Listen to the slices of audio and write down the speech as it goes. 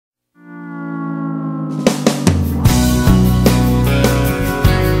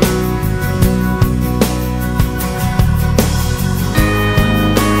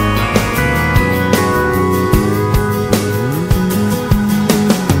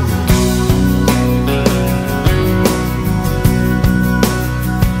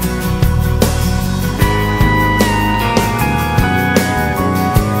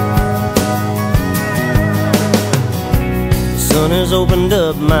has opened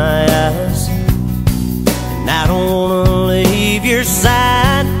up my eyes, and I don't wanna leave your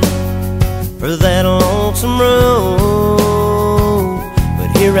side for that lonesome road.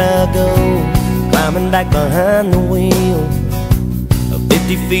 But here I go, climbing back behind the wheel of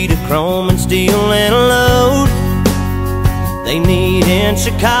 50 feet of chrome and steel and a load they need in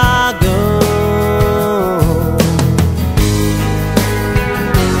Chicago.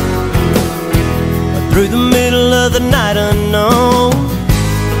 Through the middle of the night unknown,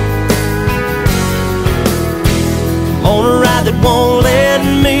 on a ride that won't let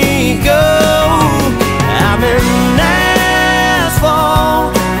me go. I'm an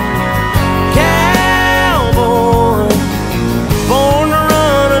asphalt cowboy, born to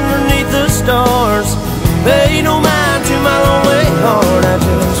run underneath the stars. Pay no mind to my lonely heart. I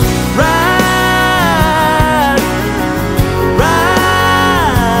just ride, ride,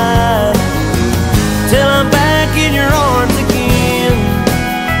 till I'm back in your arms again.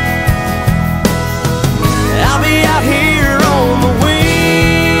 I'll be out here on the wind.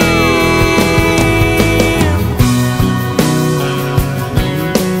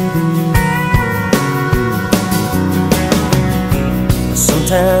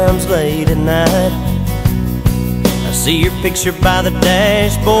 Sometimes late at night, I see your picture by the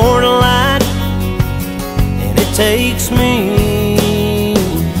dashboard light, and it takes me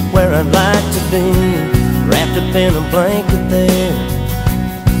where I'd like to be, wrapped up in a blanket there,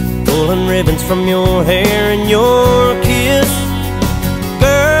 pulling ribbons from your hair and your kiss.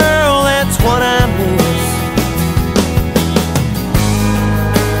 Girl, that's what I miss.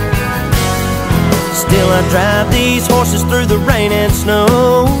 Still I drive these horses through the rain and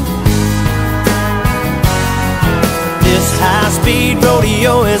snow. This high-speed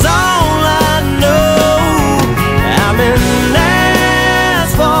rodeo is all I know. I'm an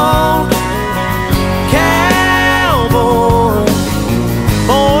asphalt cowboy,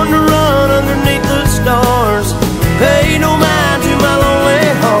 born to run underneath the stars. Pay no mind to my lonely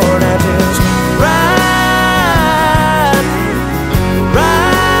heart. I just ride,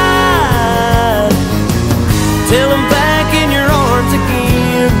 ride, till I'm back in your arms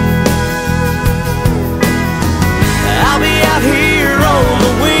again. I'll be out here on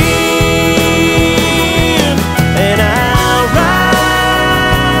the wind, and I'll ride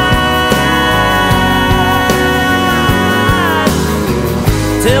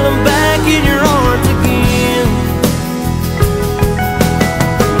till I'm back in your arms again.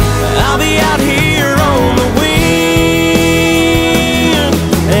 I'll be out here